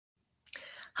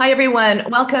Hi, everyone.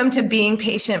 Welcome to Being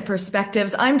Patient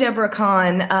Perspectives. I'm Deborah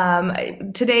Kahn.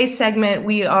 Today's segment,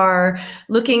 we are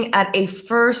looking at a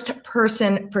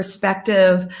first-person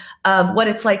perspective of what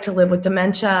it's like to live with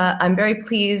dementia. I'm very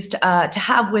pleased to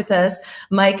have with us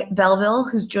Mike Belville,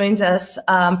 who joins us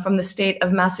from the state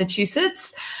of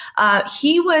Massachusetts.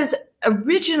 He was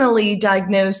originally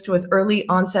diagnosed with early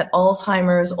onset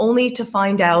Alzheimer's, only to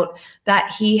find out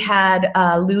that he had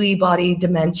Lewy body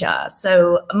dementia.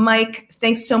 So, Mike,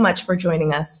 thanks so much for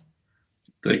joining us.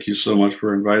 Thank you so much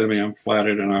for inviting me. I'm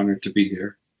flattered and honored to be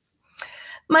here.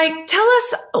 Mike, tell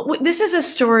us, this is a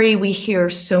story we hear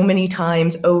so many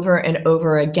times over and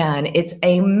over again. It's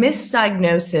a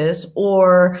misdiagnosis,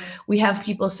 or we have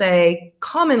people say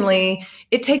commonly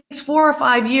it takes 4 or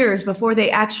 5 years before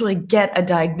they actually get a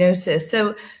diagnosis.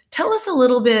 So tell us a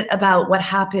little bit about what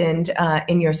happened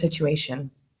in your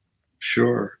situation.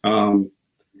 Sure.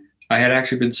 I had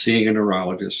actually been seeing a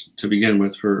neurologist to begin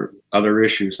with for other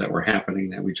issues that were happening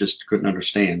that we just couldn't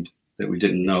understand, that we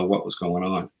didn't know what was going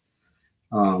on.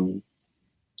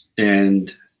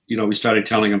 And, we started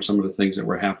telling him some of the things that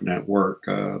were happening at work,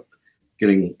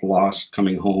 getting lost,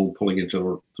 coming home, pulling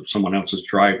into someone else's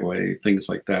driveway, things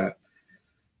like that.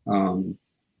 And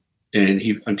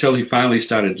until he finally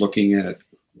started looking at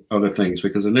other things,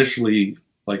 because initially,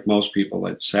 like most people,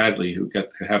 like sadly, who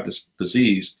have this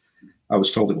disease, I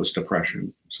was told it was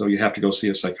depression. So you have to go see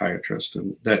a psychiatrist,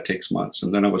 and that takes months.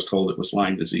 And then I was told it was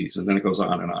Lyme disease, and then it goes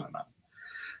on and on and on.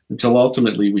 Until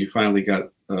ultimately we finally got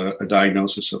a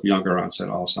diagnosis of younger onset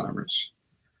Alzheimer's.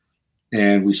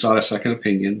 And we sought a second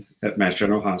opinion at Mass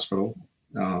General Hospital,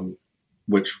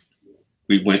 which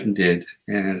we went and did,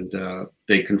 and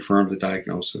they confirmed the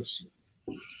diagnosis.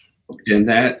 And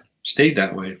that stayed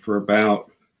that way for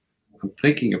I'm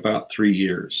thinking about 3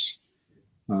 years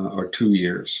or 2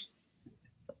 years.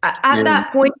 At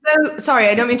that point, though, sorry,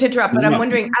 I don't mean to interrupt, but I'm No.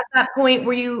 wondering, at that point,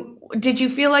 did you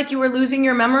feel like you were losing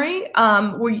your memory?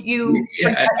 Were you?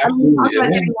 Yeah,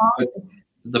 absolutely. But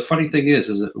the funny thing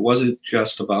is it wasn't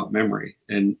just about memory.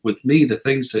 And with me, the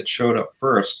things that showed up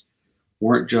first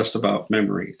weren't just about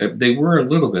memory. They were a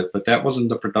little bit, but that wasn't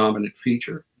the predominant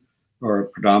feature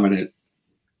or predominant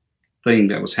thing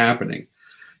that was happening.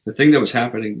 The thing that was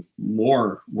happening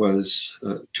more was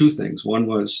two things. One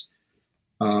was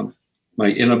my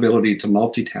inability to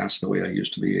multitask the way I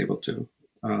used to be able to.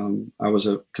 I was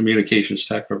a communications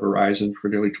tech for Verizon for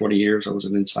nearly 20 years. I was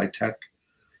an inside tech,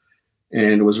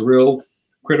 and it was a real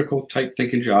critical type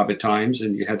thinking job at times,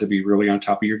 and you had to be really on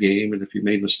top of your game. And if you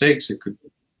made mistakes, it could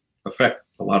affect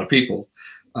a lot of people.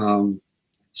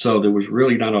 So there was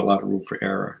really not a lot of room for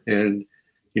error. And,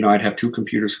 I'd have 2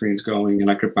 computer screens going,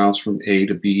 and I could bounce from A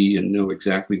to B and know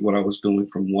exactly what I was doing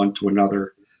from one to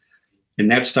another. And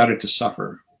that started to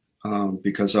suffer.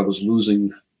 Because I was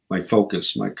losing my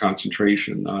focus, my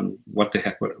concentration on what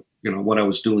I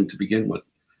was doing to begin with.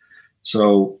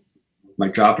 So my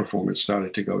job performance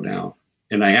started to go down.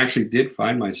 And I actually did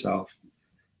find myself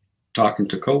talking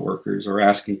to coworkers or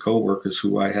asking coworkers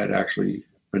who I had actually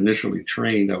initially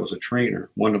trained. I was a trainer,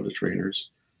 one of the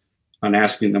trainers, on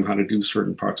asking them how to do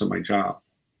certain parts of my job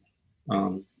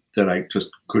that I just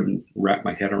couldn't wrap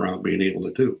my head around being able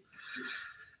to do.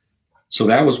 So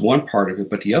that was one part of it,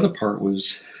 but the other part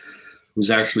was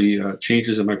actually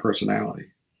changes in my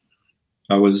personality.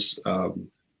 I was a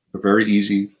very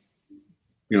easy,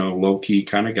 low-key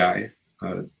kind of guy,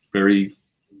 very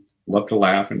loved to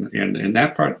laugh, and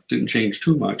that part didn't change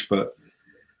too much, but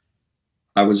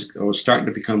I was starting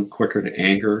to become quicker to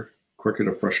anger, quicker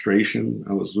to frustration.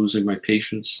 I was losing my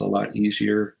patience a lot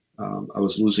easier. I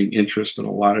was losing interest in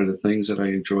a lot of the things that I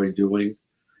enjoyed doing.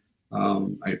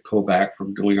 I pull back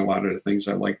from doing a lot of the things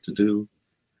I like to do.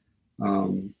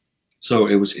 So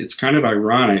it's kind of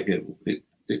ironic.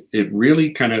 It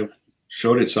really kind of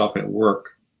showed itself at work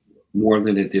more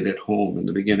than it did at home in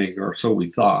the beginning, or so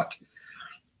we thought,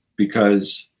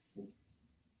 because,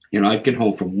 I'd get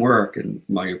home from work and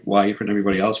my wife and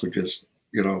everybody else would just,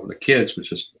 the kids would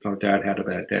just, oh, Dad had a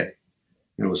bad day.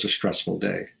 It was a stressful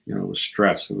day. It was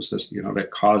stress. It was this,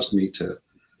 that caused me to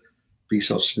be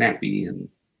so snappy and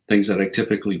things that I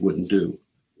typically wouldn't do.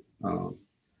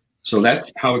 So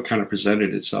that's how it kind of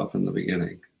presented itself in the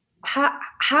beginning.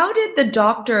 How did the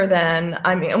doctor then?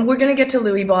 I mean, we're going to get to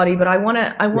Lewy body, but I want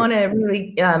to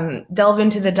really delve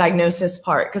into the diagnosis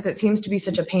part, because it seems to be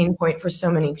such a pain point for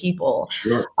so many people.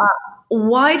 Sure.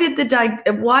 Why did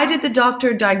the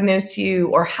doctor diagnose you,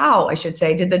 or how, I should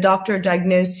say, did the doctor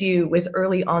diagnose you with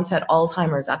early onset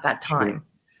Alzheimer's at that time? Sure.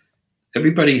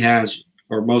 Everybody has,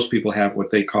 or most people have, what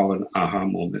they call an aha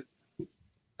moment.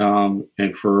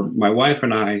 And for my wife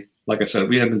and I, like I said,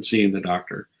 we have been seeing the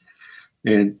doctor.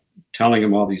 And telling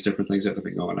him all these different things that have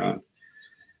been going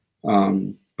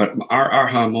on. But our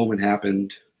aha moment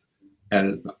happened,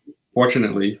 and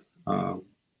fortunately, I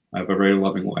have a very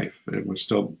loving wife, and we're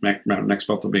still next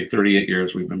month will be 38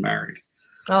 years we've been married.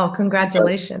 Oh,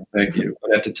 congratulations! Thank you.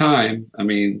 But at the time, I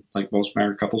mean, like most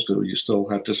married couples do, you still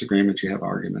have disagreements, you have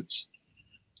arguments.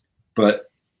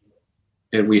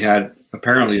 And we had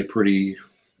apparently a pretty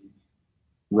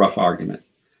rough argument.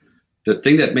 The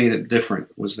thing that made it different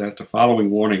was that the following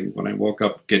morning, when I woke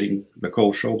up getting the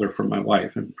cold shoulder from my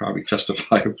wife, and probably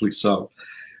justifiably so,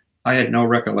 I had no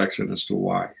recollection as to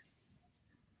why.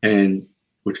 And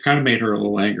which kind of made her a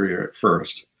little angrier at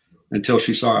first, until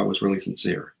she saw I was really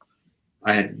sincere.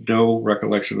 I had no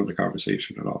recollection of the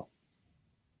conversation at all.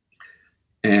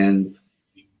 And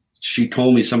she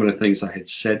told me some of the things I had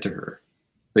said to her,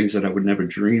 things that I would never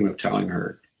dream of telling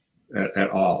her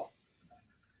at all.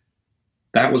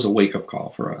 That was a wake-up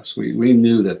call for us. We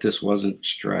knew that this wasn't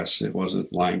stress, it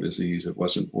wasn't Lyme disease, it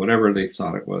wasn't whatever they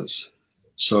thought it was.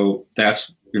 So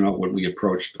that's, when we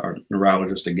approached our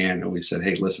neurologist again and we said,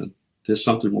 hey, listen, there's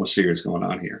something more serious going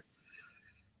on here.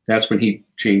 That's when he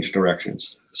changed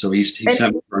directions. So he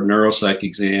sent me for a neuropsych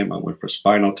exam. I went for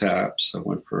spinal taps. I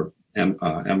went for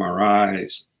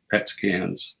MRIs, PET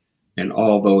scans, and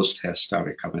all those tests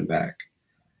started coming back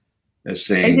as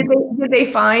saying. And did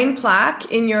they find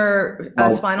plaque in your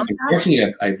spinal tap?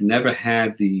 Unfortunately, I've never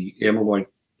had the amyloid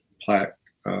plaque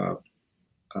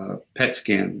PET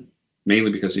scan,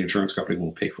 mainly because the insurance company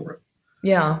won't pay for it.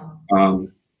 Yeah.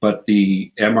 But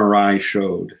the MRI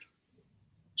showed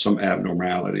some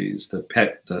abnormalities. The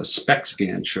SPECT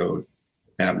scan showed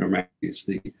abnormalities.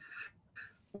 The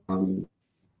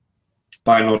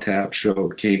spinal tap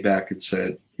came back and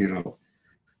said,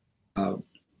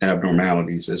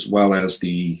 abnormalities, as well as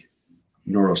the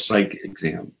neuropsych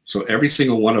exam. So every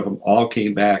single one of them all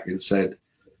came back and said,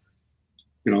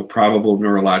 probable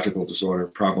neurological disorder,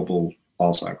 probable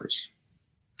Alzheimer's.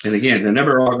 And again, they're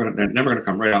never going to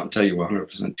come right out and tell you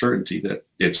 100% certainty that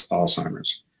it's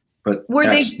Alzheimer's. But were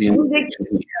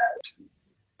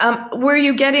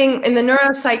you getting in the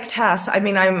neuropsych tests? I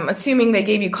mean, I'm assuming they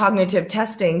gave you cognitive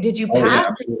testing. Did you pass?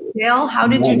 Did you fail? How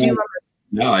did you do?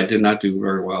 No, I did not do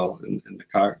very well in the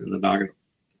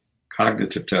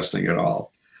cognitive testing at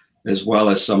all, as well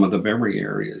as some of the memory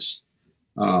areas.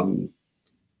 And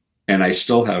I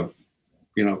still have,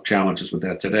 challenges with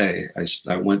that today.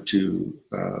 I went to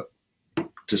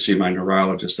see my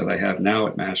neurologist that I have now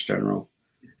at Mass General,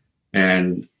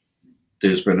 and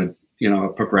there's been a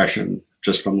progression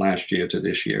just from last year to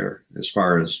this year as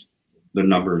far as the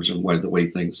numbers and the way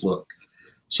things look.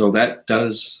 So that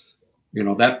does,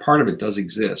 that part of it does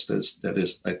exist. That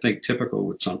is, I think, typical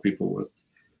with some people with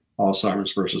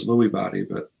Alzheimer's versus Lewy body.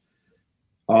 But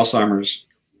Alzheimer's,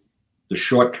 the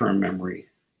short-term memory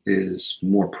is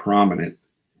more prominent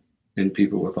in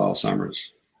people with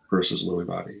Alzheimer's versus Lewy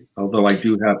body. Although I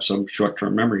do have some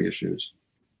short-term memory issues,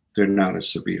 they're not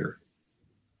as severe.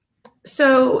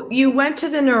 So you went to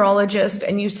the neurologist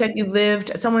and you said you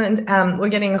lived, we're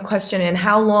getting a question in,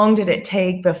 how long did it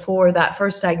take before that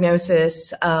first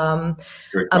diagnosis of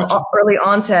early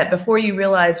onset, before you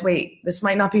realized, wait, this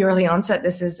might not be early onset,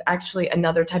 this is actually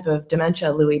another type of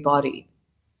dementia, Lewy body?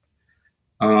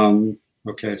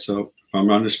 Okay, so if I'm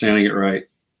understanding it right,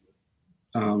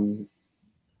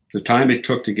 the time it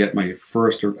took to get my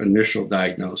first initial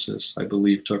diagnosis, I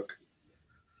believe took,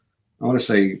 I want to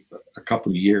say, a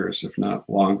couple of years, if not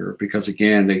longer, because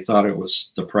again, they thought it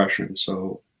was depression.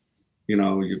 So,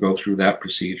 you go through that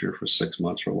procedure for 6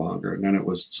 months or longer, and then it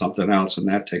was something else, and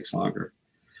that takes longer.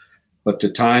 But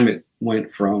the time it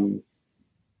went from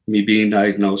me being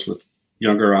diagnosed with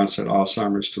younger onset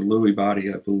Alzheimer's to Lewy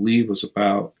body, I believe was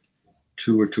about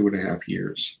 2 or 2.5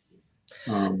 years.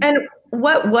 And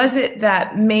what was it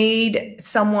that made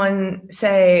someone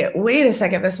say, wait a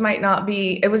second, this might not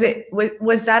be, was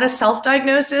that a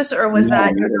self-diagnosis, or was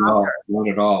that your doctor? Not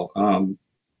at all.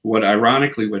 What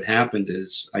ironically what happened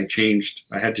is I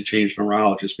had to change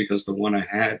neurologists because the one I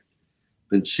had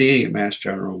been seeing at Mass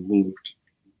General moved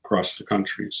across the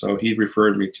country. So he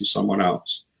referred me to someone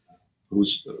else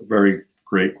who's a very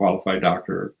great qualified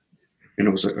doctor, and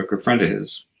it was a good friend of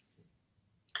his.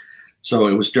 So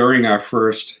it was during our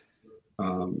first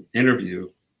interview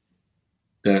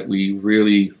that we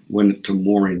really went into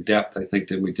more in depth, I think,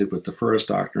 than we did with the first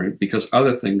doctor, because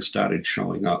other things started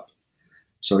showing up.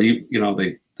 So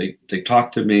they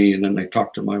talked to me, and then they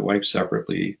talked to my wife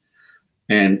separately,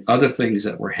 and other things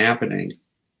that were happening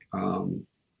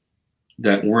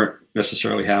that weren't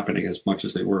necessarily happening as much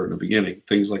as they were in the beginning.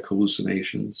 Things like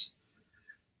hallucinations.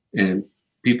 And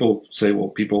people say, well,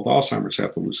 people with Alzheimer's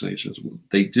have hallucinations.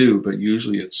 They do, but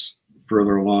usually it's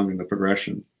further along in the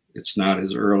progression. It's not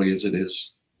as early as it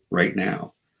is right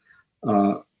now.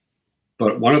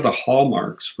 But one of the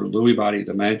hallmarks for Lewy body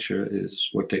dementia is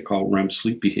what they call REM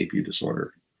sleep behavior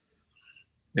disorder.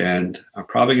 And I'm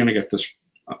probably going to get this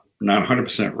not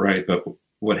 100% right, but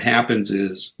what happens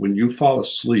is when you fall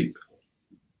asleep,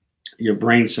 your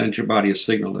brain sends your body a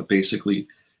signal that basically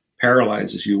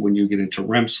paralyzes you when you get into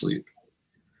REM sleep.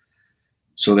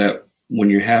 So that when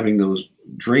you're having those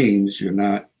dreams, you're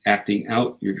not acting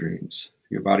out your dreams.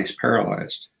 Your body's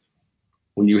paralyzed.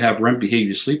 When you have REM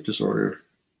behavior sleep disorder,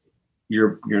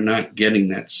 you're not getting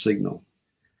that signal.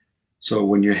 So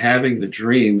when you're having the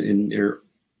dream and they're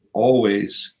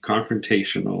always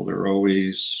confrontational, they're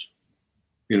always,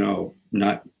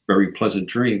 not very pleasant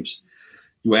dreams,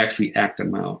 you actually act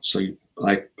them out. So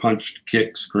I punched,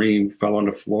 kicked, screamed, fell on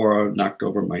the floor, knocked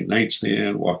over my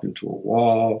nightstand, walked into a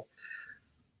wall,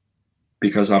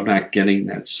 because I'm not getting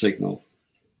that signal.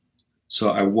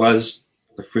 So I was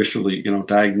officially,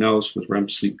 diagnosed with REM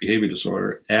sleep behavior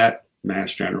disorder at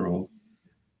Mass General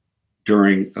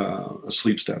during a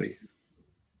sleep study.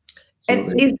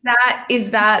 And is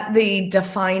that the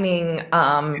defining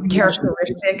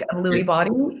characteristic of Lewy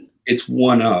body? It's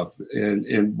one of,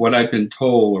 and what I've been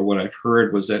told or what I've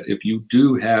heard was that if you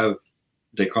do have,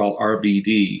 they call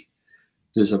RBD,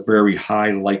 there's a very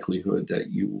high likelihood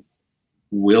that you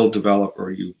will develop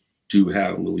or you do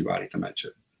have Lewy body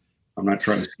dementia. I'm not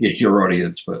trying to scare your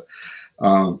audience, but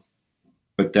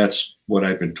that's what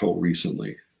I've been told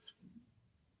recently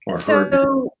or heard.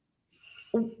 So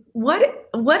what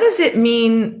does it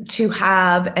mean to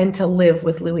have and to live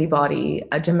with Lewy body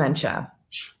dementia?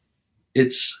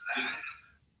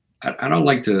 I don't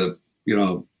like to,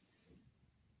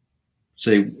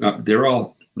 say they're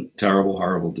all terrible,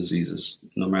 horrible diseases,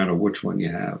 no matter which one you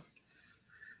have.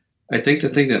 I think the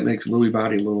thing that makes Lewy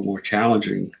body a little more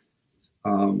challenging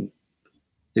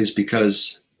is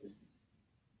because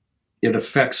it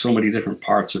affects so many different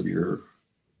parts of your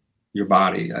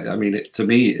body. I mean, to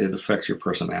me, it affects your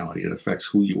personality. It affects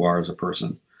who you are as a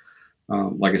person.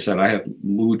 Like I said, I have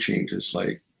mood changes,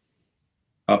 like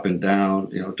up and down.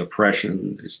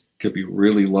 Depression could be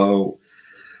really low.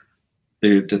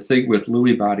 The thing with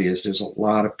Lewy body is there's a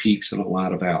lot of peaks and a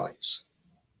lot of valleys.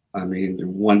 I mean,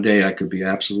 one day I could be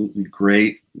absolutely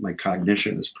great. My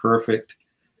cognition is perfect.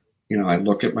 I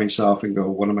look at myself and go,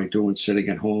 what am I doing sitting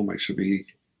at home? I should be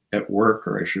at work,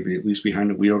 or I should be at least behind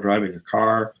the wheel driving a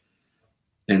car.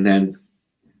 And then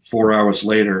 4 hours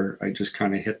later, I just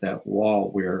kind of hit that wall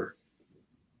where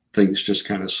things just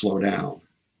kind of slow down.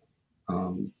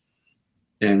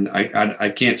 And I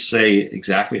can't say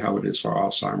exactly how it is for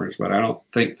Alzheimer's, but I don't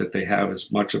think that they have as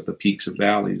much of the peaks and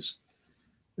valleys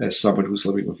as someone who's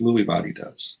living with Lewy body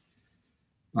does.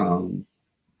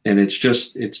 And it's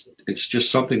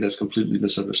just something that's completely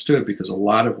misunderstood, because a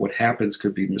lot of what happens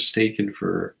could be mistaken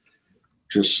for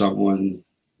just someone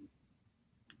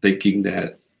thinking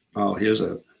that, oh, here's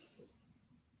a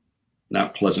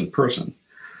not pleasant person,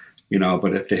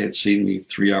 but if they had seen me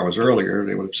 3 hours earlier,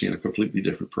 they would have seen a completely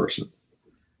different person.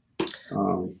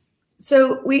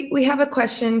 So we have a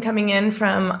question coming in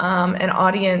from an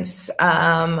audience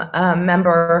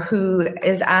member who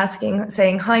is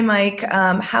saying, hi, Mike,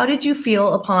 how did you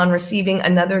feel upon receiving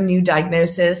another new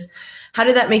diagnosis? How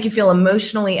did that make you feel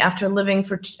emotionally after living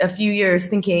for a few years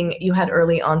thinking you had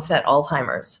early onset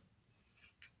Alzheimer's?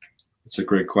 It's a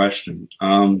great question.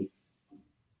 I'll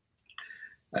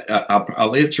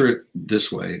answer it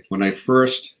this way. When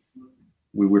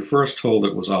we were first told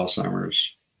it was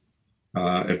Alzheimer's,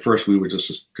 at first we were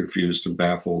just confused and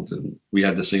baffled, and we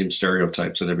had the same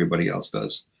stereotypes that everybody else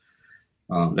does.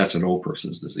 That's an old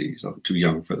person's disease. I'm too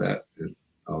young for that.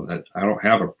 I don't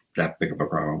have that big of a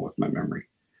problem with my memory.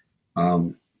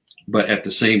 But at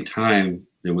the same time,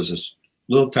 there was this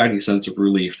little tiny sense of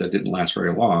relief that didn't last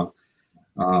very long,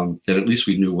 that at least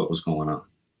we knew what was going on.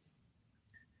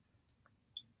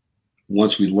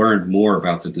 Once we learned more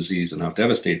about the disease and how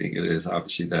devastating it is,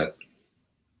 obviously that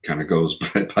kind of goes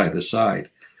by the side.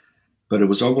 But it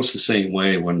was almost the same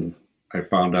way when I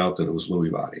found out that it was Lewy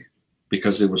body,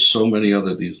 because there were so many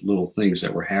other these little things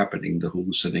that were happening, the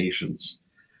hallucinations.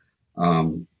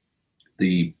 I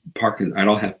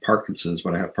don't have Parkinson's,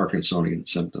 but I have Parkinsonian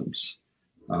symptoms.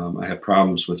 I have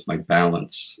problems with my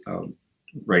balance.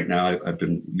 Right now, I've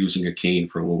been using a cane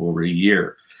for a little over a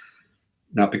year,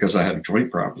 not because I have joint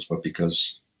problems, but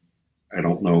because I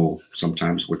don't know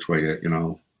sometimes which way,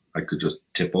 I could just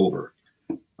tip over.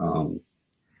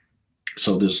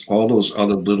 So there's all those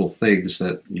other little things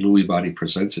that Lewy body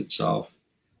presents itself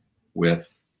with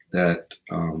that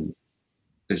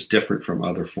is different from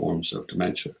other forms of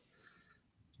dementia.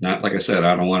 Not like I said,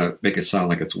 I don't want to make it sound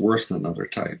like it's worse than other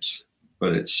types,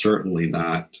 but it's certainly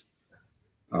not.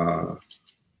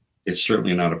 It's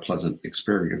certainly not a pleasant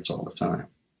experience all the time.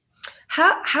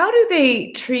 How do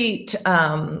they treat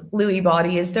Lewy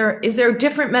body? Is there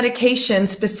different medication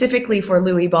specifically for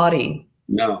Lewy body?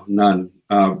 No, none.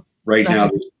 Right now,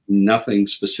 there's nothing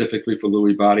specifically for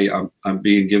Lewy body. I'm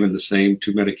being given the same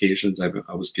 2 medications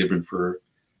I was given for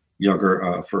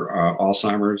younger for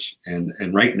Alzheimer's,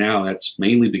 and right now that's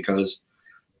mainly because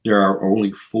there are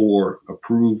only 4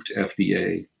 approved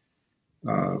FDA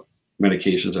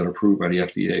medications that are approved by the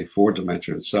FDA for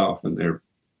dementia itself, and they're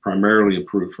primarily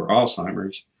approved for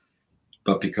Alzheimer's.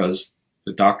 But because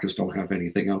the doctors don't have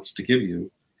anything else to give you,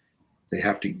 they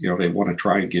have to, they want to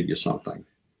try and give you something.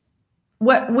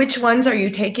 Which ones are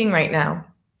you taking right now?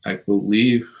 I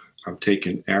believe I'm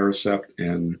taking Aricept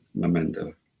and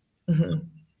Namenda. Mm-hmm.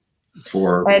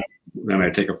 Then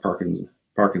I take a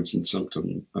Parkinson's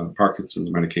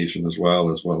medication as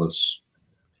well as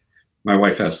my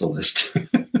wife has the list.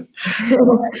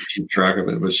 I keep track of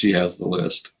it, but she has the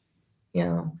list.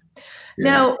 Yeah.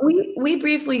 Now we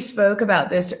briefly spoke about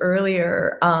this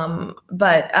earlier,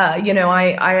 but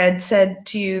I had said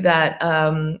to you that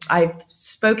I've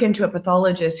spoken to a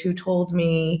pathologist who told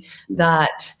me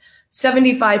that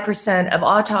 75% of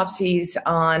autopsies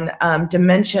on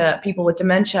people with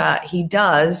dementia he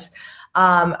does,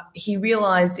 he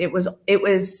realized it was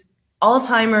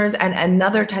Alzheimer's and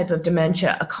another type of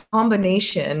dementia, a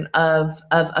combination of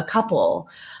a couple,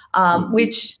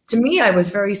 which to me, I was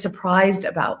very surprised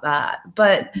about that.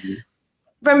 But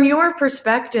from your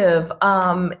perspective,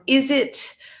 do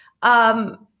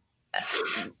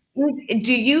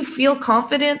you feel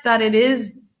confident that it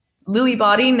is Lewy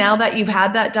body now that you've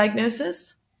had that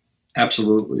diagnosis?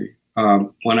 Absolutely.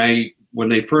 When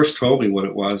they first told me what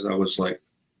it was, I was like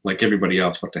everybody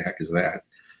else, what the heck is that?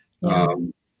 Yeah.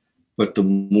 But the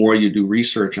more you do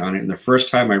research on it, and the first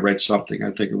time I read something, I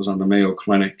think it was on the Mayo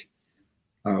Clinic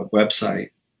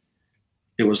website,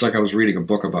 it was like I was reading a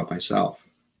book about myself,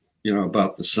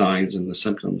 about the signs and the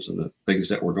symptoms and the things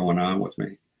that were going on with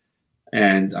me.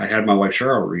 And I had my wife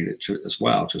Cheryl read it as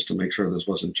well, just to make sure this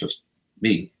wasn't just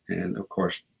me. And of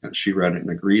course, she read it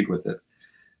and agreed with it.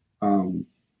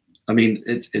 I mean,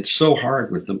 it's so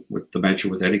hard with dementia,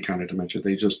 with any kind of dementia.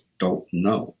 They just don't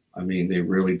know. I mean, they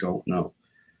really don't know.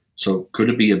 So could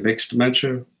it be a mixed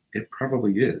dementia? It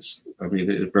probably is. I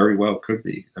mean, it very well could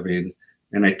be. I mean,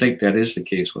 and I think that is the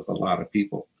case with a lot of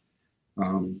people.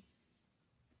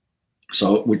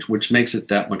 So which makes it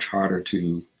that much harder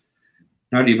to,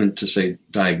 not even to say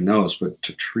diagnose, but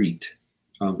to treat.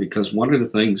 Because one of the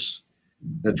things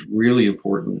that's really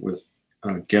important with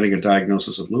getting a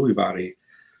diagnosis of Lewy body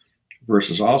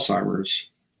versus Alzheimer's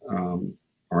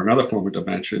or another form of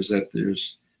dementia is that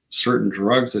there's certain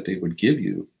drugs that they would give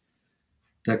you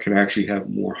that could actually have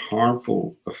more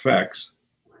harmful effects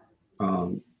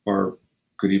or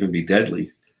could even be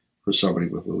deadly for somebody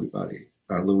with Lewy body,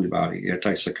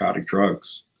 antipsychotic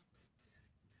drugs,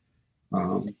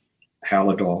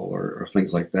 Halidol or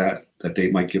things like that they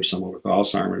might give someone with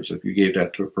Alzheimer's. If you gave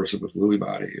that to a person with Lewy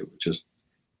body,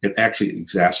 it actually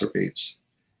exacerbates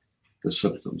the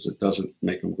symptoms. It doesn't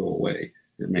make them go away.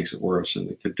 It makes it worse, and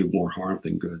it could do more harm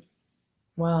than good.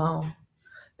 Wow.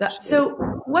 So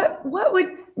what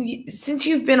would, since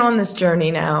you've been on this journey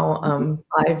now,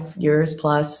 5 years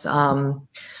plus,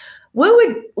 what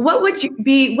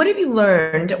have you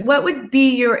learned? What would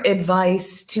be your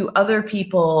advice to other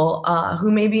people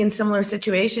who may be in similar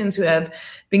situations, who have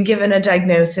been given a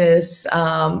diagnosis?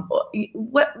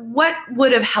 What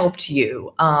would have helped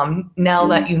you now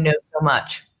that you know so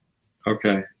much?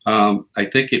 Okay. I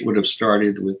think it would have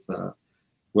started with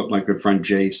what my good friend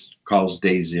Jace calls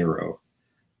day 0.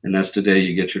 And that's the day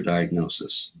you get your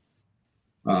diagnosis.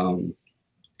 And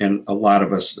a lot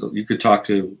of us, you could talk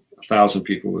to 1,000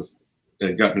 people that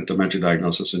had gotten a dementia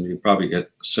diagnosis, and you'd probably get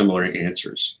similar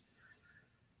answers.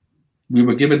 We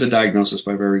were given the diagnosis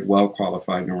by a very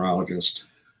well-qualified neurologist,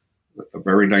 a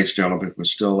very nice gentleman. We're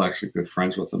still actually good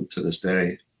friends with him to this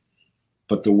day.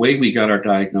 But the way we got our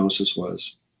diagnosis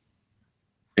was,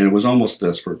 and it was almost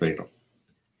this verbatim: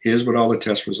 here's what all the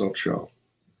test results show.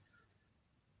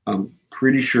 I'm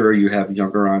pretty sure you have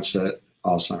younger onset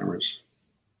Alzheimer's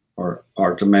or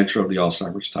dementia of the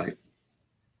Alzheimer's type.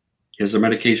 Here's the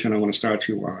medication I want to start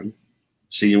you on.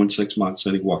 See you in 6 months.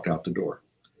 And he walked out the door.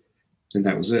 And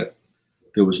that was it.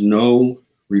 There was no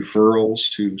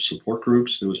referrals to support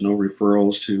groups. There was no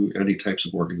referrals to any types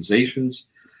of organizations.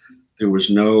 There was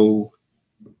no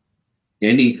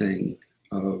anything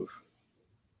of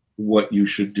what you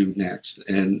should do next.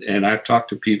 And I've talked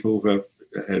to people who have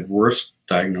had worse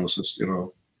diagnosis,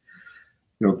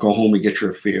 go home and get your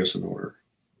affairs in order.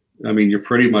 I mean, you're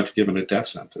pretty much given a death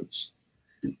sentence.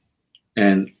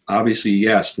 And obviously,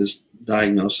 yes, this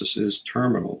diagnosis is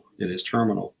terminal. It is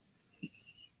terminal.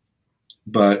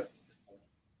 But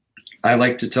I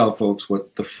like to tell folks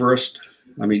what the first,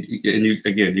 I mean, and you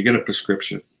get a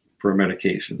prescription for a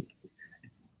medication.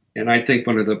 And I think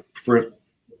one of the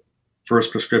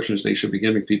first prescriptions they should be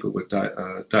giving people with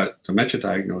dementia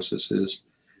diagnosis is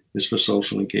for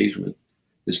social engagement,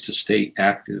 is to stay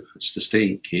active, is to stay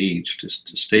engaged, is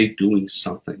to stay doing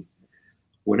something,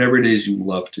 whatever it is you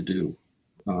love to do.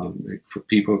 For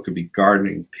people, it could be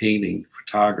gardening, painting,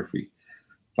 photography,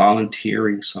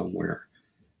 volunteering somewhere,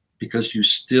 because you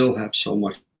still have so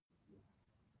much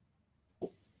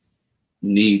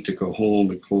need to go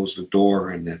home and close the door,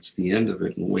 and that's the end of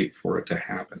it, and wait for it to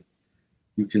happen.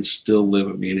 You can still live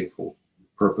a meaningful,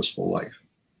 purposeful life.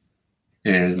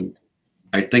 And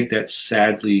I think that's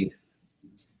sadly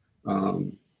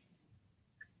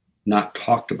not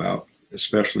talked about,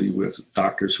 especially with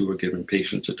doctors who are giving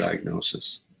patients a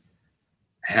diagnosis.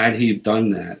 Had he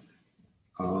done that,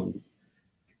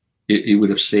 it would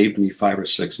have saved me 5 or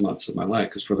 6 months of my life.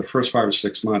 Because for the first 5 or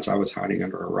 6 months, I was hiding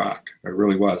under a rock. I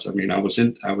really was. I mean, I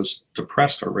was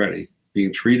depressed already,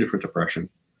 being treated for depression,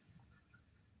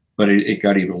 but it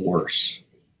got even worse.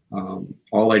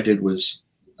 All I did was,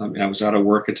 I was out of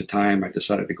work at the time. I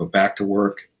decided to go back to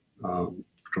work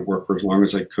for as long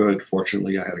as I could.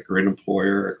 Fortunately, I had a great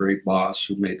employer, a great boss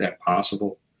who made that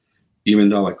possible, even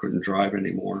though I couldn't drive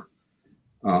anymore.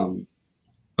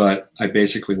 But I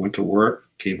basically went to work,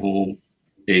 came home,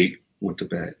 ate, went to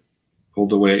bed,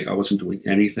 pulled away. I wasn't doing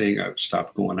anything. I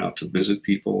stopped going out to visit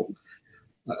people.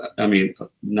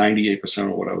 98%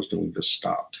 of what I was doing just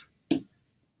stopped.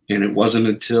 And it wasn't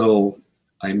until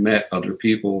I met other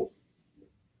people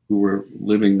who were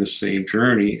living the same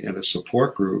journey in a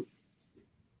support group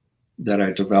that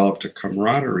I developed a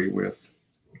camaraderie with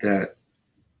that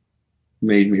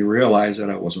made me realize that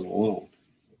I wasn't alone.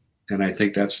 And I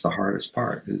think that's the hardest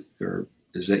part,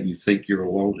 is that you think you're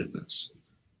alone in this,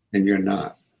 and you're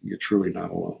not. You're truly not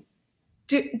alone.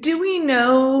 Do we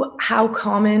know how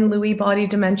common Lewy body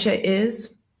dementia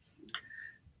is?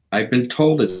 I've been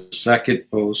told it's the second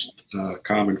most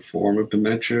common form of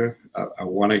dementia. I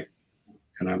want to,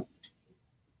 and I'm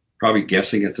probably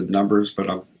guessing at the numbers, but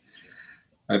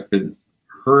I've been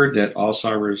heard that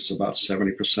Alzheimer's is about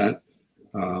 70%.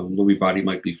 Lewy body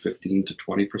might be 15 to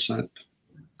 20%,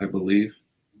 I believe.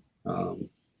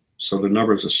 So the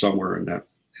numbers are somewhere in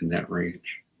that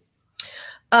range.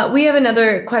 We have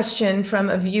another question from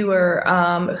a viewer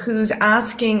who's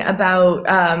asking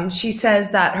about, she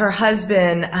says that her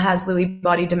husband has Lewy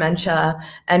body dementia,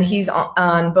 and he's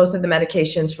on both of the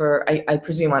medications for, I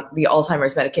presume, on the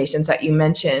Alzheimer's medications that you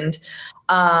mentioned.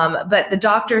 But the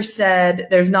doctor said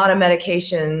there's not a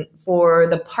medication for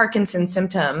the Parkinson's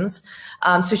symptoms.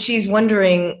 So she's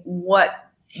wondering what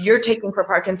you're taking for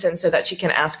Parkinson's so that she can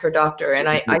ask her doctor. And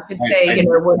I should say,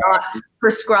 we're not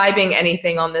prescribing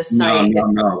anything on this site.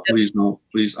 No, please no,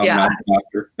 please. I'm not a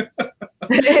doctor.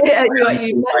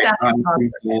 you must ask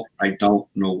the doctor. I don't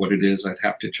know what it is. I'd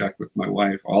have to check with my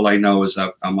wife. All I know is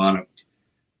that I'm on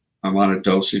a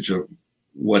dosage of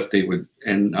what they would,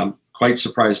 and I'm quite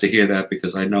surprised to hear that,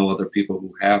 because I know other people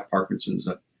who have Parkinson's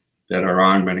that are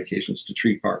on medications to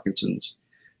treat Parkinson's.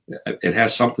 It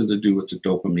has something to do with the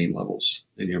dopamine levels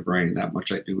in your brain. That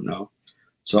much I do know.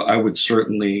 So I would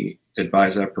certainly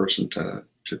advise that person to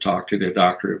talk to their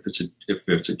doctor. If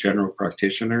it's a general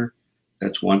practitioner,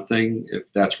 that's one thing.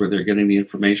 If that's where they're getting the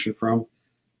information from,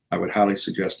 I would highly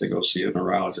suggest they go see a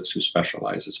neurologist who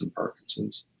specializes in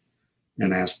Parkinson's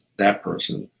and ask that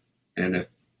person. And if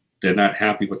they're not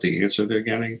happy with the answer they're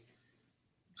getting,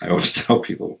 I always tell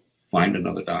people, find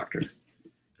another doctor.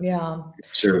 Yeah.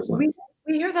 Seriously.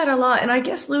 We hear that a lot, and I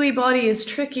guess Lewy body is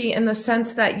tricky in the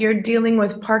sense that you're dealing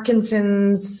with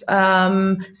Parkinson's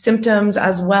symptoms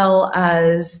as well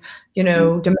as,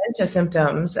 dementia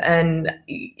symptoms. And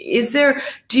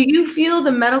do you feel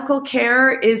the medical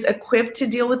care is equipped to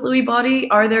deal with Lewy body?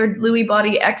 Are there Lewy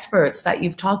body experts that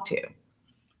you've talked to?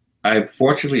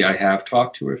 Fortunately, I have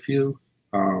talked to a few,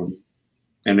 but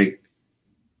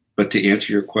to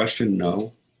answer your question,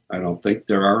 no, I don't think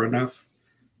there are enough.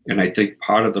 And I think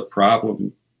part of the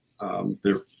problem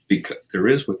there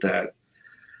is with that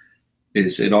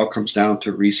is it all comes down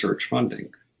to research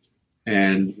funding.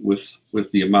 And with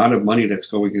the amount of money that's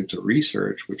going into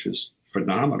research, which is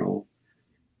phenomenal,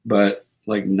 but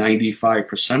like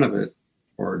 95% of it,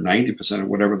 or 90% of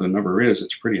whatever the number is,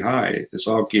 it's pretty high. It's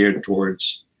all geared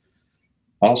towards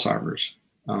Alzheimer's,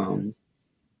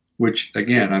 which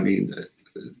again,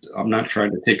 I'm not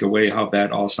trying to take away how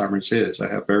bad Alzheimer's is. I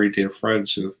have very dear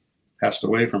friends who have passed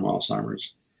away from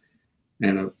Alzheimer's.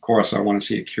 And of course, I want to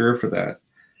see a cure for that.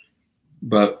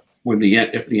 But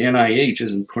if the NIH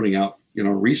isn't putting out,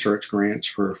 research grants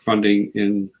for funding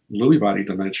in Lewy body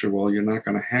dementia, well, you're not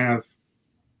going to have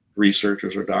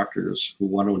researchers or doctors who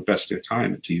want to invest their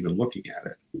time into even looking at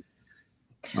it.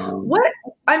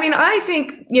 I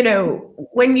think,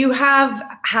 when you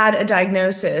have had a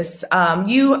diagnosis,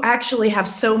 you actually have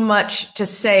so much to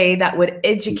say that would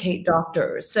educate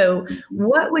doctors. So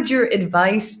what would your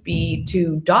advice be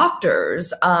to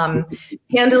doctors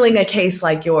handling a case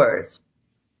like yours?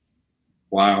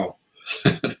 Wow.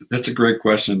 That's a great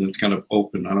question. It's kind of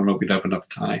open. I don't know if we'd have enough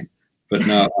time, but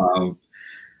no,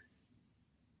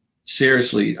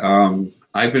 seriously,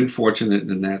 I've been fortunate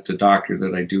in that the doctor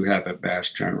that I do have at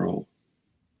Mass General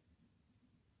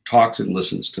talks and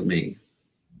listens to me.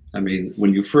 I mean,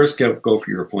 when you first go for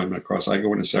your appointment, of course, I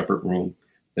go in a separate room.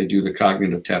 They do the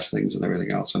cognitive testings and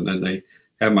everything else. And then they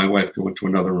have my wife go into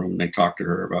another room and they talk to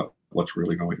her about what's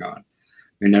really going on.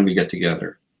 And then we get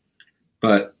together.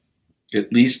 But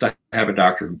at least I have a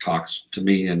doctor who talks to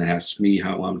me and asks me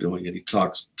how I'm doing. And he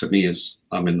talks to me as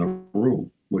I'm in the room,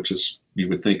 which is, you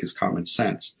would think, is common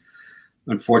sense.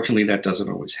 Unfortunately, that doesn't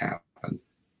always happen.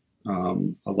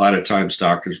 A lot of times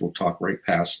doctors will talk right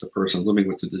past the person living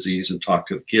with the disease and talk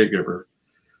to the caregiver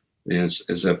as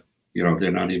if,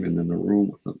 they're not even in the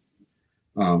room with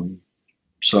them.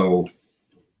 So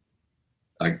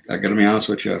I got to be honest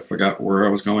with you, I forgot where I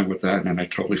was going with that, and I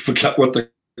totally forgot what the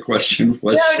question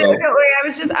was. No, don't worry. I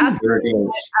was just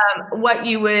asking what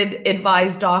you would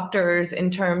advise doctors in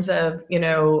terms of,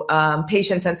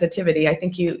 patient sensitivity. I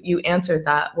think you answered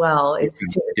that well. It's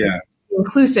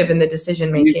inclusive in the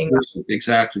decision making.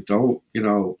 Exactly. Don't,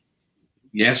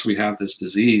 yes, we have this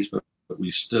disease, but we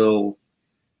still,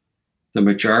 the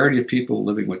majority of people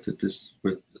living with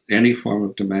any form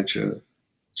of dementia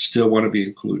still want to be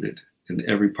included in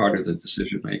every part of the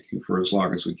decision making for as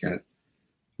long as we can.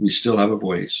 We still have a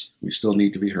voice. We still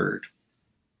need to be heard.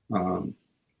 And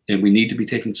we need to be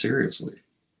taken seriously.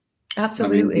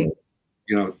 Absolutely.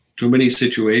 Too many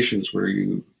situations where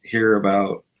you hear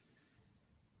about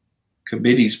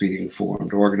committees being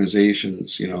formed,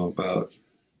 organizations, about,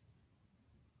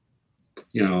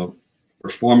 we're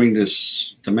forming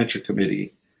this dementia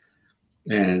committee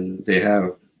and they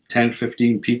have 10,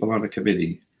 15 people on the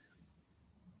committee.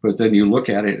 But then you look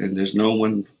at it and there's no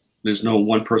one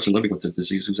person living with the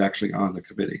disease who's actually on the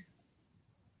committee.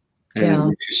 And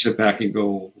you sit back and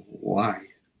go, why?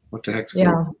 What the heck's going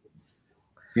on?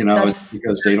 It's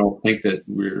because they don't think that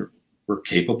we're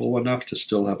capable enough to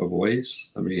still have a voice.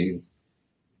 I mean,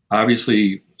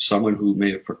 obviously, someone who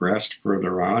may have progressed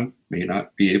further on may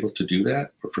not be able to do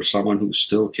that, but for someone who's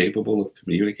still capable of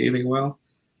communicating well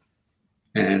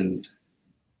and,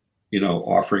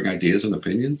 offering ideas and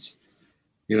opinions,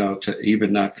 to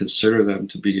even not consider them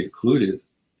to be included,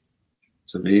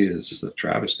 to me, is a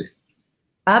travesty.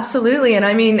 Absolutely. And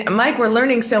I mean, Mike, we're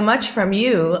learning so much from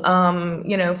you,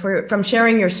 from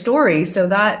sharing your story. So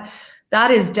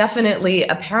that is definitely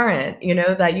apparent,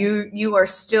 that you are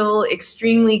still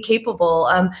extremely capable.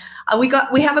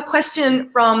 We have a question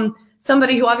from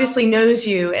somebody who obviously knows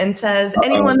you and says,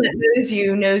 anyone that knows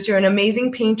you knows you're an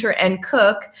amazing painter and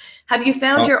cook. Have you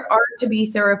found your art to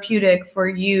be therapeutic for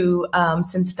you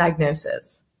since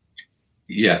diagnosis?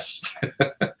 Yes.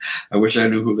 I wish I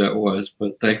knew who that was,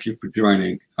 but thank you for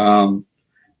joining.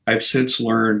 I've since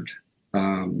learned,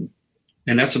 and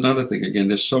that's another thing. Again,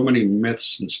 there's so many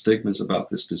myths and stigmas about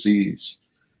this disease.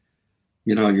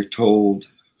 You're told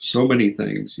so many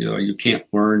things, you can't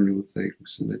learn new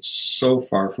things, and it's so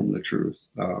far from the truth.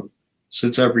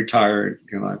 Since I've retired,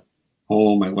 I'm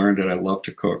home, I learned that I love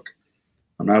to cook.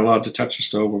 I'm not allowed to touch the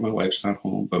stove when my wife's not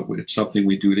home, but it's something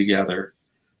we do together.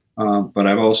 But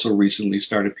I've also recently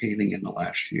started painting in the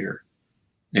last year.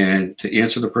 And to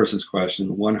answer the person's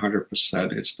question,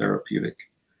 100% it's therapeutic.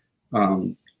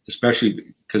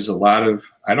 Especially because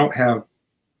I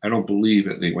don't believe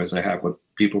anyways, I have what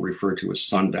people refer to as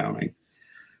sundowning.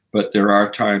 But there are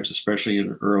times, especially in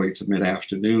the early to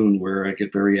mid-afternoon, where I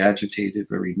get very agitated,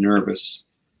 very nervous.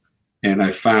 And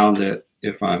I found that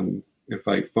if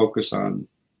I focus on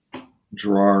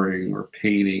drawing or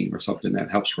painting or something, that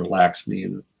helps relax me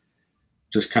and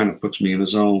just kind of puts me in a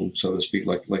zone, so to speak,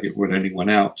 like it would anyone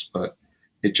else. But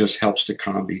it just helps to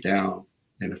calm me down.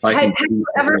 And if I have you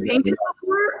ever painted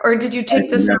before, or did you take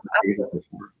this?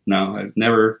 No, I've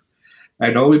never.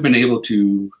 I'd always been able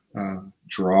to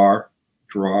draw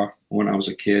when I was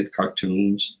a kid,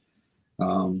 cartoons,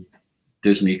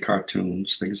 Disney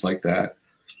cartoons, things like that.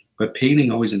 But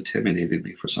painting always intimidated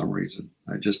me for some reason.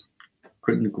 I just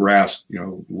couldn't grasp,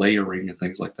 layering and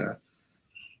things like that.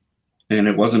 And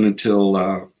it wasn't until,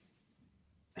 I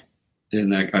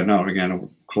know, again, I'm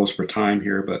close for time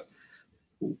here, but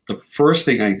the first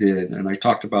thing I did, and I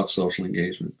talked about social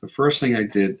engagement, the first thing I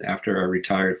did after I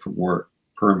retired from work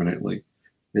permanently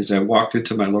is I walked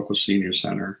into my local senior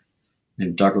center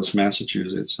in Douglas,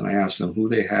 Massachusetts, and I asked them who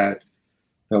they had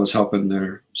that was helping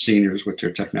their seniors with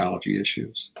their technology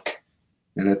issues.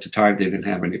 And at the time, they didn't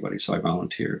have anybody, so I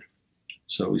volunteered.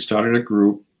 So we started a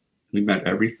group. We met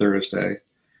every Thursday.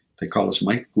 They call us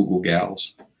Mike Google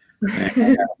Gals. And I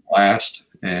had a blast,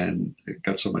 and it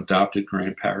got some adopted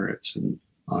grandparents and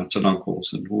aunts and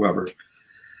uncles and whoever.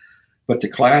 But the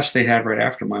class they had right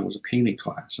after mine was a painting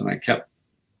class, and I kept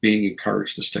being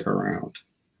encouraged to stick around.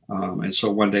 And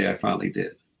so one day I finally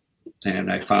did.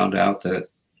 And I found out that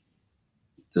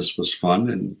this was fun,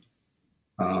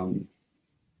 and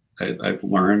I've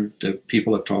learned that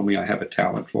people have told me I have a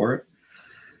talent for it.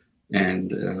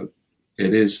 And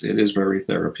it is very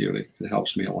therapeutic. It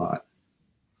helps me a lot.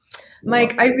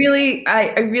 Mike, I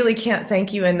really can't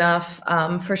thank you enough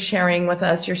for sharing with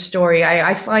us your story.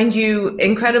 I find you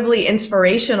incredibly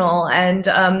inspirational,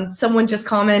 and someone just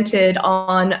commented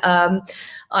on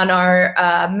our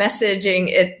messaging,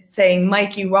 it saying,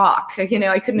 "Mike, you rock." I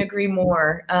couldn't agree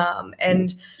more.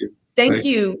 And thank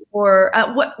you for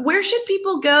where should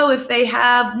people go if they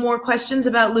have more questions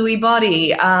about Lewy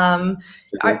body?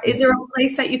 Is there a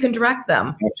place that you can direct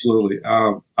them? Absolutely.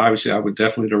 Obviously, I would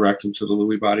definitely direct them to the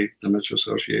Lewy Body Dementia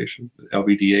Association,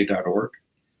 lbda.org.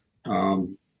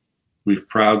 We've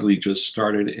proudly just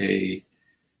started a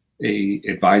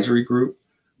advisory group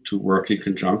to work in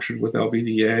conjunction with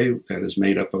LBDA that is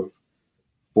made up of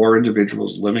 4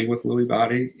 individuals living with Lewy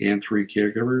body and 3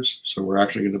 caregivers. So we're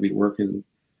actually going to be working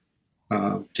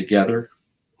together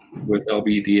with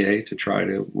LBDA to try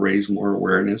to raise more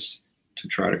awareness, to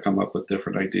try to come up with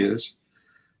different ideas,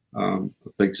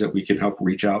 things that we can help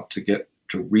reach out to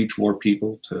reach more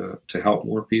people, to help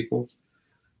more people.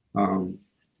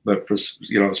 But for,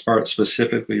 as far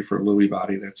specifically for Lewy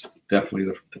body, that's definitely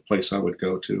the place I would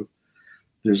go to.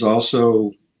 There's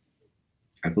also,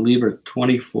 I believe,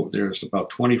 there's about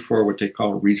 24 what they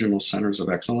call regional centers of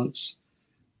excellence,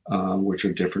 which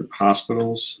are different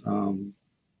hospitals.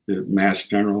 The Mass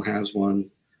General has one.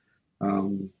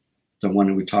 The one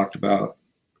that we talked about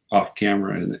off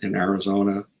camera in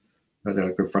Arizona, that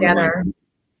a good friend Banner. of mine,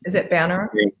 is it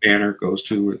Banner? Banner goes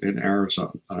to in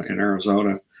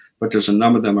Arizona, but there's a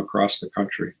number of them across the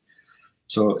country.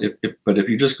 So if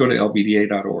you just go to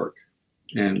lbda.org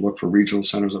and look for regional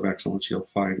centers of excellence, you'll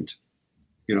find,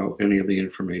 any of the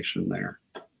information there.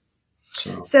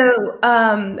 So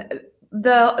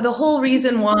the whole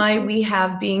reason why we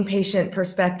have Being Patient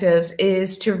Perspectives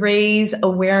is to raise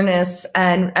awareness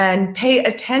and pay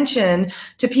attention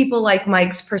to people like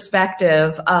Mike's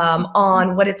perspective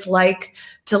on what it's like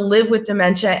to live with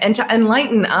dementia, and to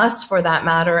enlighten us, for that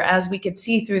matter, as we could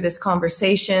see through this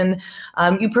conversation.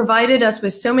 You provided us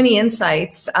with so many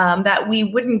insights that we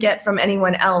wouldn't get from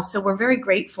anyone else. So we're very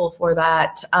grateful for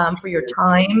that, for your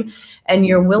time and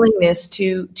your willingness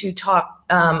to talk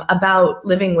about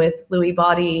living with Lewy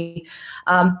body.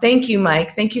 Thank you,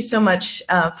 Mike. Thank you so much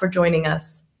for joining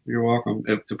us. You're welcome.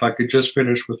 If I could just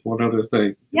finish with one other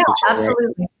thing. Yeah,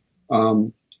 absolutely.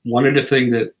 Right.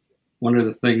 One of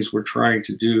the things we're trying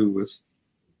to do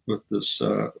with this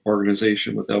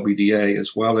organization, with LBDA,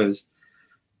 as well as,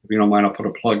 if you don't mind, I'll put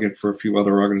a plug in for a few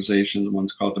other organizations.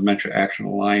 One's called Dementia Action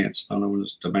Alliance, another one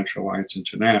is Dementia Alliance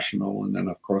International, and then,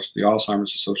 of course, the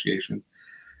Alzheimer's Association,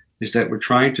 is that we're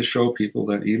trying to show people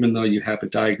that even though you have a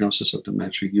diagnosis of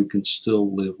dementia, you can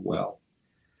still live well.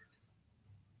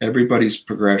 Everybody's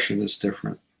progression is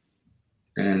different.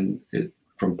 And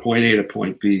from point A to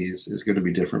point B is going to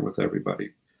be different with everybody.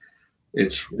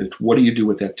 It's what do you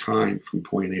do at that time from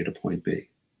point A to point B?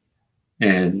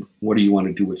 And what do you want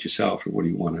to do with yourself? And what do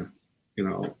you want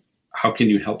to, how can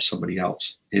you help somebody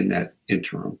else in that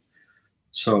interim?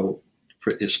 So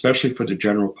especially for the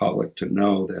general public to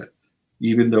know that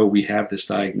even though we have this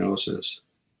diagnosis,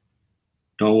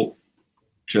 don't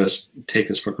just take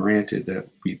us for granted that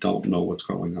we don't know what's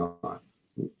going on.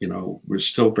 We're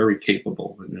still very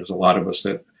capable, and there's a lot of us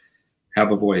that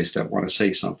have a voice, that want to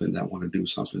say something, that want to do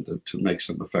something to make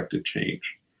some effective change.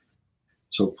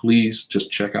 So please just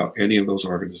check out any of those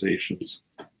organizations.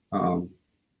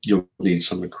 You'll meet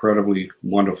some incredibly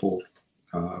wonderful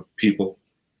people,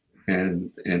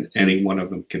 and any one of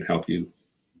them can help you,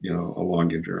 along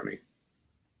your journey.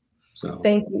 So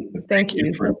thank you.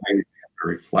 For inviting me. I'm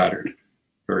very flattered,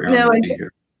 very honored to be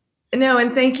here. No,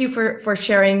 and thank you for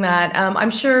sharing that.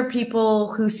 I'm sure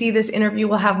people who see this interview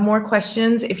will have more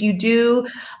questions. If you do,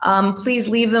 please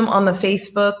leave them on the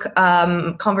Facebook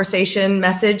conversation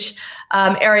message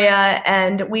area.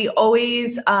 And we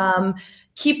always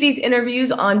keep these interviews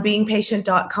on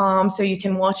beingpatient.com so you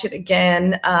can watch it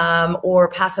again or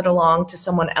pass it along to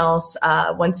someone else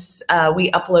once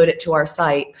we upload it to our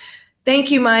site.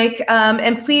 Thank you, Mike.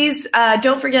 And please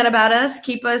don't forget about us.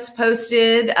 Keep us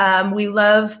posted. We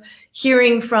love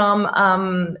hearing from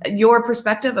your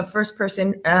perspective, a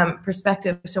first-person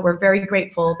perspective. So we're very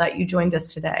grateful that you joined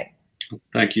us today.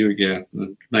 Thank you again.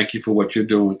 Thank you for what you're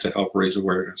doing to help raise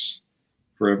awareness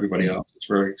for everybody else. It's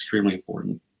very extremely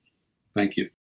important. Thank you.